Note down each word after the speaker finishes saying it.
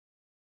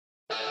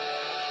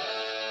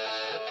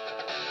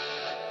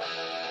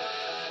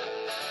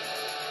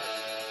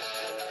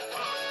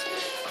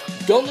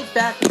Don't look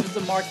back because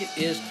the market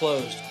is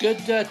closed. Good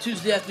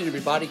Tuesday afternoon,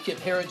 everybody. Kip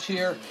Herriage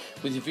here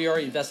with the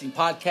VRA Investing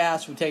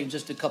Podcast. We'll tell you in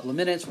just a couple of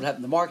minutes what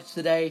happened in the markets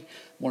today.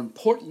 More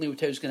importantly, we'll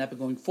tell you what's going to happen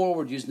going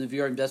forward using the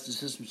VRA Investing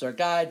System as our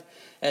guide.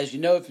 As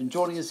you know, if you're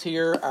joining us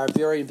here, our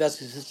VRA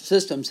Investing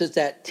System sits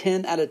at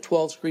 10 out of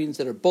 12 screens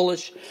that are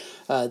bullish.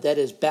 That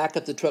is back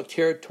up the truck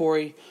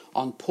territory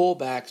on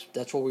pullbacks.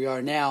 That's where we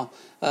are now.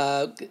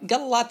 Got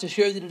a lot to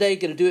share with you today.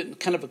 Going to do it in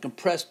kind of a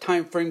compressed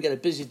time frame. Got a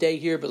busy day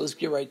here, but let's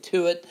get right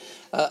to it.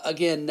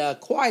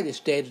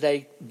 Quietest day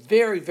today.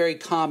 Very, very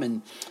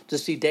common to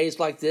see days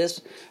like this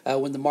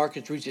when the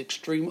markets reach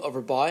extreme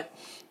overbought.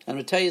 I'm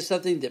going to tell you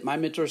something that my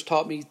mentors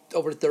taught me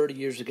over 30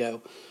 years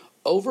ago.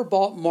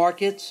 Overbought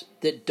markets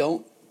that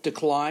don't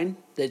decline,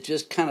 that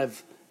just kind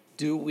of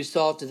do what we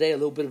saw today, a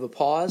little bit of a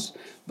pause,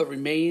 but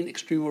remain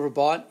extremely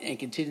overbought and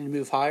continue to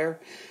move higher,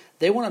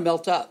 they want to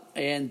melt up.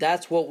 And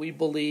that's what we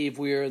believe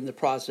we're in the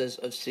process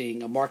of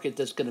seeing, a market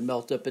that's going to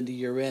melt up into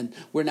year end.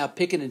 We're now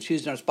picking and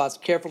choosing our spots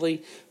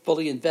carefully,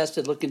 fully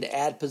invested, looking to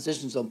add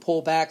positions on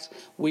pullbacks.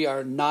 We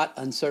are not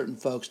uncertain,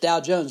 folks. Dow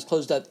Jones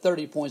closed up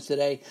 30 points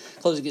today,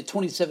 closing at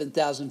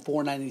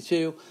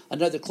 27,492,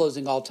 another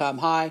closing all-time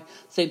high.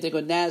 Same thing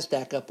with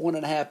NASDAQ, up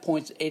 1.5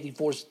 points,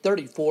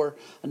 84.34,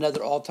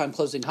 another all-time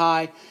closing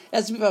high.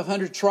 S&P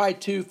 500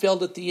 tried to,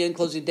 failed at the end,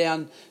 closing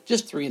down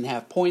just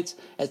 3.5 points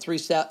at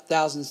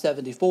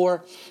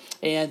 3,074.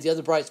 And the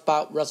other bright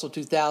spot, Russell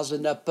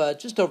 2000, up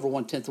just over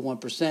 0.1% at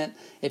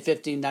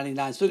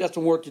 1599. Still got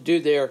some work to do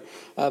there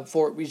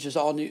before it reaches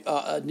all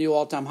new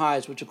all-time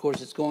highs, which of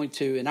course it's going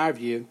to, in our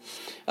view.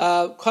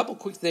 A couple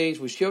quick things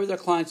we shared with our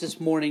clients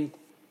this morning,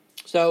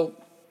 so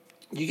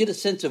you get a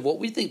sense of what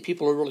we think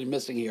people are really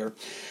missing here.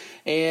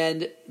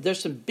 And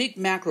there's some big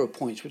macro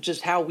points, which is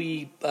how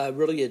we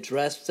really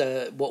address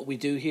what we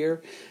do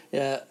here.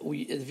 The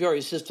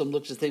VRA system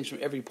looks at things from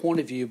every point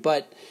of view,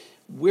 but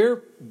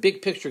we're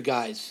big picture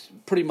guys,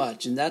 pretty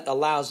much, and that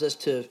allows us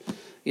to,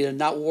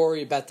 not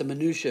worry about the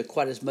minutia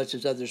quite as much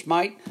as others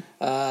might.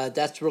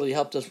 That's really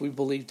helped us, we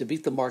believe, to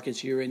beat the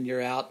markets year in,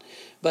 year out.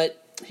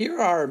 But here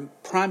are our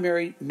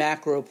primary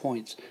macro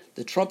points.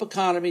 The Trump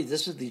economy,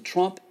 this is the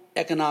Trump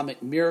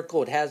economic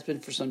miracle. It has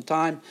been for some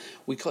time.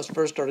 We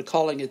first started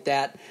calling it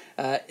that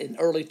in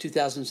early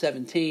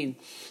 2017.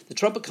 The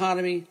Trump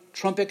economy,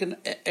 Trump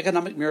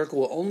economic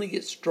miracle will only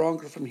get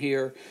stronger from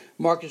here.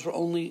 Markets will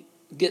only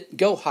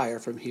go higher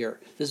from here.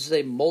 This is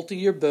a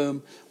multi-year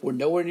boom. We're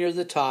nowhere near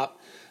the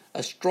top.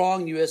 A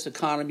strong U.S.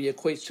 economy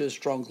equates to a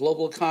strong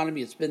global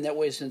economy. It's been that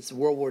way since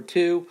World War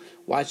II.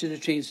 Why should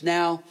it change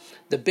now?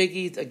 The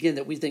biggie, again,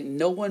 that we think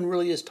no one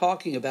really is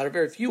talking about, or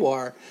very few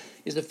are,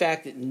 is the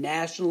fact that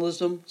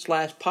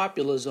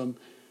nationalism/populism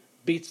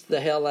beats the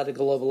hell out of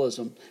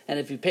globalism. And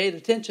if you paid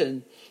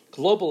attention,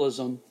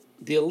 globalism,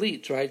 the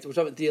elites, right? We're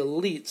talking about the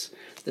elites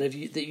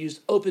that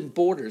use open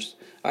borders,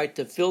 right,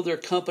 to fill their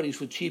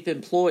companies with cheap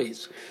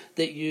employees,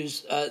 that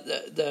use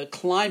the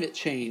climate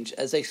change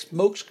as a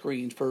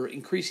smokescreen for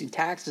increasing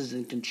taxes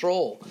and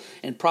control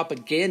and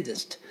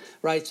propagandist,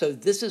 right? So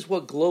this is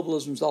what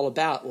globalism is all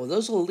about. Well,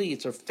 those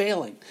elites are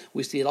failing.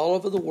 We see it all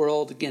over the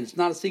world. Again, it's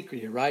not a secret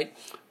here, right?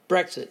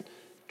 Brexit,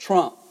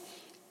 Trump,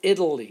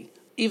 Italy,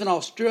 even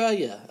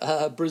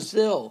Australia,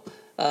 Brazil,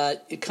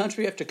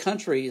 country after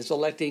country is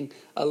electing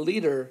a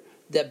leader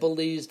that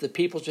believes the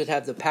people should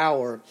have the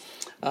power,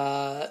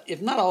 if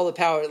not all the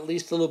power, at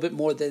least a little bit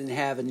more than they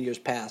have in years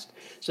past.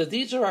 So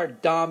these are our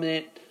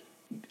dominant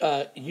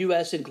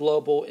U.S. and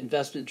global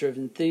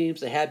investment-driven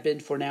themes. They have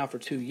been for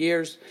 2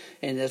 years.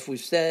 And as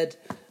we've said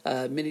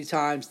many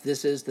times,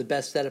 this is the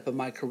best setup of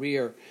my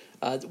career.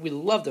 We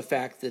love the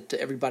fact that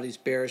everybody's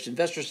bearish.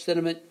 Investor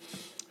sentiment,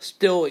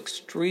 still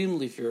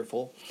extremely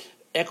fearful.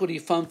 Equity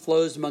fund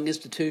flows among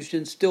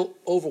institutions, still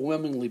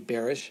overwhelmingly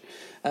bearish.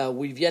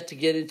 We've yet to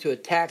get into a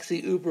taxi,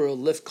 Uber, or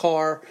Lyft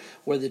car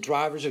where the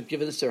drivers are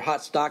giving us their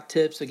hot stock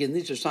tips. Again,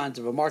 these are signs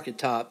of a market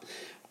top.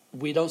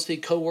 We don't see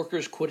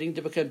coworkers quitting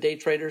to become day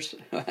traders,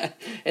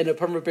 and the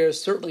permanent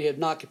bears certainly have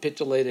not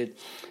capitulated.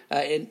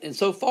 And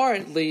so far,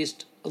 at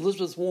least,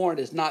 Elizabeth Warren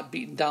has not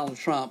beaten Donald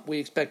Trump. We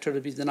expect her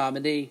to be the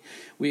nominee.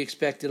 We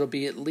expect it'll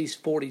be at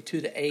least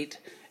 42-8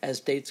 as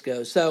states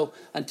go. So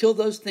until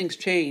those things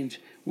change,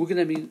 we're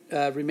going to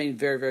remain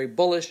very, very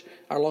bullish.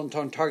 Our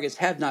long-term targets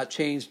have not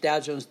changed.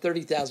 Dow Jones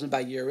 30,000 by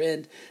year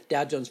end.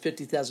 Dow Jones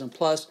 50,000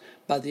 plus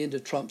by the end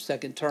of Trump's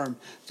second term.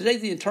 Today,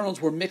 the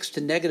internals were mixed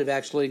to negative,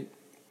 actually.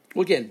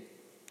 Well, again,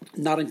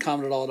 not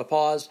uncommon at all to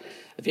pause.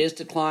 Advanced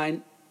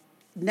decline,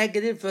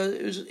 negative.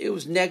 It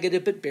was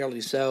negative, but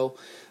barely so.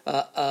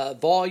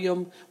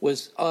 Volume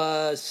was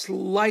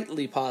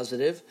slightly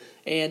positive,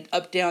 and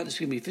up, down,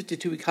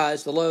 52-week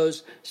highs, the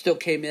lows still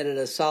came in at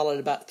a solid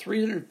about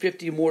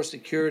 350 more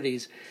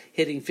securities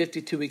hitting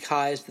 52-week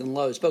highs than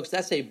lows. Folks,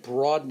 that's a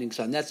broadening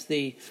sign. That's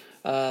the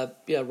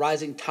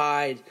rising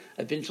tide,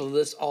 eventually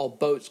lifts all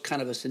boats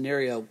kind of a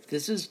scenario.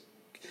 This is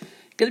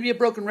going to be a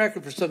broken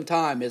record for some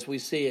time as we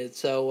see it.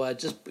 So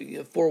just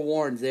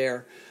forewarned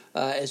there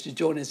as you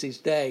join us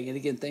each day. And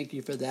again, thank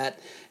you for that.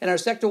 And our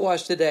sector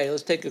watch today,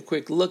 let's take a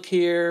quick look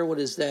here. What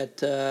is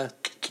that?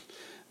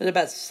 and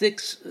about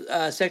 6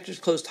 sectors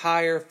closed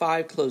higher,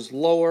 5 closed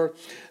lower.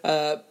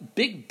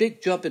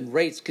 Big jump in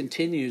rates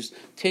continues.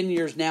 10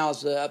 years now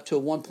is up to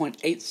a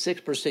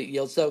 1.86%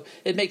 yield. So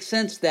it makes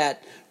sense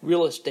that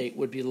real estate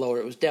would be lower.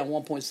 It was down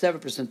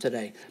 1.7%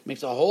 today.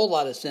 Makes a whole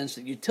lot of sense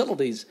that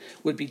utilities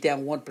would be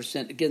down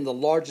 1%. Again, the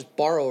largest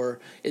borrower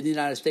in the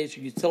United States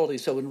are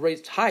utilities. So when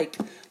rates hike,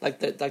 like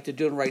they're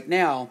doing right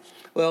now,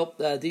 well,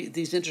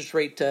 these interest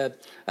rate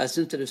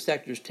sensitive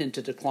sectors tend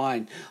to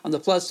decline. On the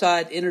plus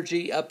side,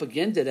 energy up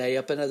again today,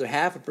 up another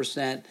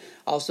 0.5%.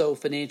 Also,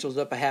 financials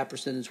up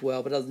 0.5% as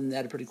well. But other than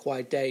that, a pretty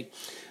quiet day.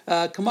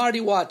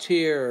 Commodity watch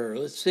here.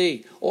 Let's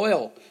see.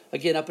 Oil,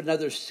 again, up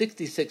another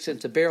 66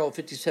 cents a barrel,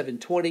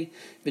 57.20.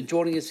 Been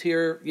joining us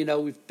here. You know,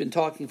 we've been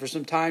talking for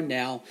some time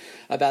now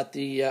about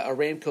the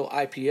Aramco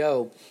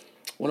IPO.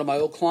 One of my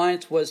old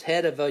clients was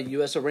head of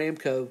U.S.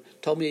 Aramco,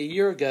 told me a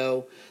year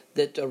ago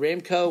that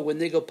Aramco, when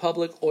they go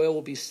public, oil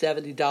will be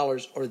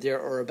 $70 or there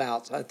or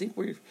abouts. I think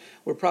we're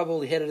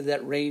probably headed to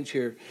that range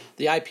here.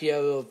 The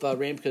IPO of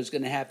Aramco is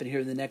going to happen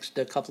here in the next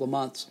couple of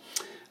months.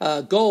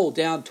 Gold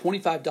down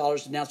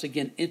 $25, announced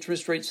again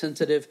interest rate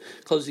sensitive,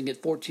 closing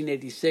at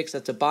 $14.86.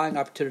 That's a buying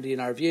opportunity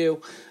in our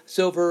view.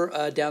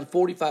 Silver down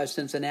 45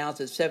 cents an ounce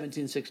at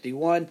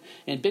 $17.61.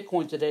 And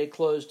Bitcoin today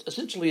closed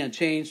essentially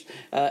unchanged,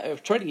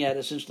 trading at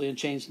essentially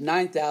unchanged,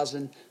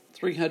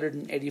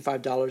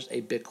 $9,385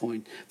 a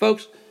Bitcoin.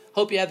 Folks,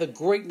 hope you have a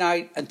great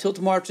night. Until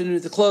tomorrow afternoon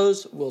at the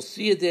close, we'll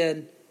see you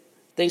then.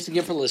 Thanks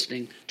again for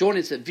listening. Join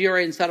us at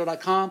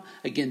VRAinsider.com.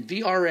 Again,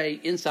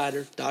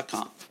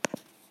 VRAinsider.com.